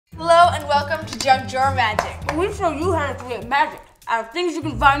and welcome to Junk Drawer Magic. We show you how to create magic out of things you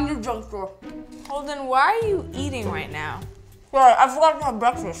can find in your junk drawer. Holden, why are you eating right now? Sorry, I forgot to have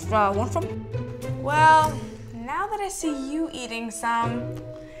breakfast. Want some? Well, now that I see you eating some,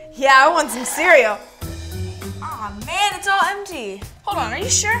 yeah, I want some cereal. Aw, man, it's all empty. Hold on, are you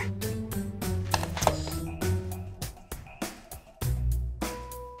sure?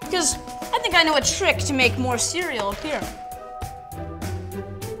 Because I think I know a trick to make more cereal appear.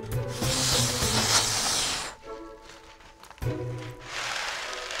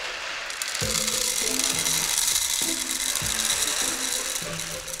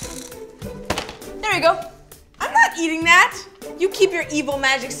 There you go. I'm not eating that. You keep your evil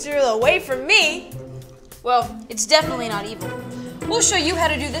magic cereal away from me. Well, it's definitely not evil. We'll show you how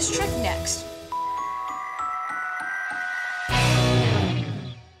to do this trick next.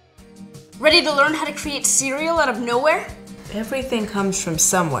 Ready to learn how to create cereal out of nowhere? Everything comes from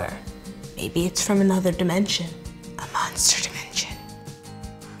somewhere. Maybe it's from another dimension. A monster dimension.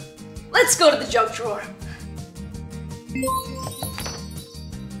 Let's go to the junk drawer.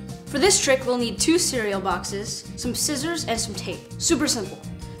 For this trick, we'll need 2 cereal boxes, some scissors, and some tape. Super simple.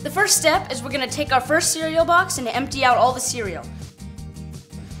 The first step is we're gonna take our first cereal box and empty out all the cereal.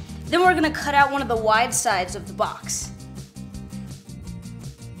 Then we're gonna cut out one of the wide sides of the box.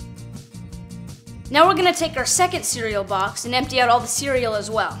 Now we're gonna take our second cereal box and empty out all the cereal as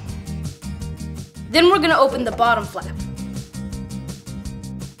well. Then we're gonna open the bottom flap.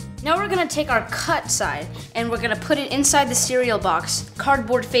 Now we're gonna take our cut side and we're gonna put it inside the cereal box,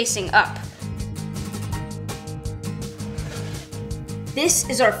 cardboard facing up. This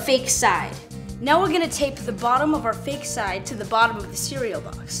is our fake side. Now we're gonna tape the bottom of our fake side to the bottom of the cereal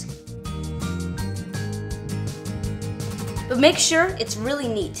box. But make sure it's really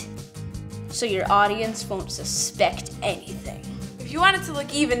neat, so your audience won't suspect anything. If you want it to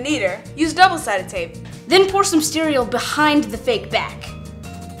look even neater, use double-sided tape. Then pour some cereal behind the fake back.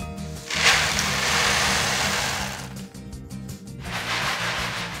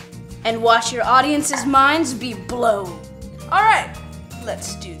 And watch your audience's minds be blown. All right,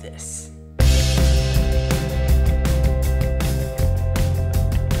 let's do this.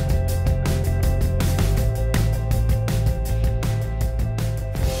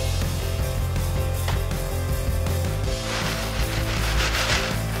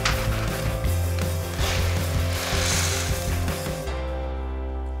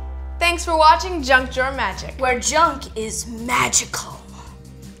 Thanks for watching Junk Drawer Magic, where junk is magical.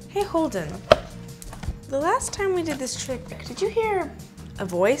 Hey Holden, the last time we did this trick, did you hear a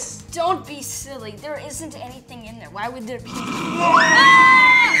voice? Don't be silly. There isn't anything in there. Why would there be?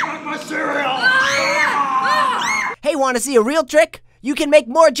 My cereal! Hey, want to see a real trick? You can make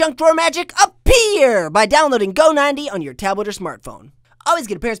more junk drawer magic appear by downloading Go90 on your tablet or smartphone. Always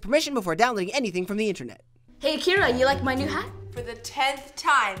get a parent's permission before downloading anything from the internet. Hey Akira, you like my new hat? For the 10th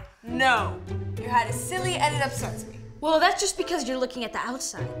time, no. Your hat is silly and it upsets me. Well, that's just because you're looking at the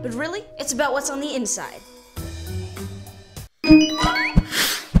outside. But really, it's about what's on the inside.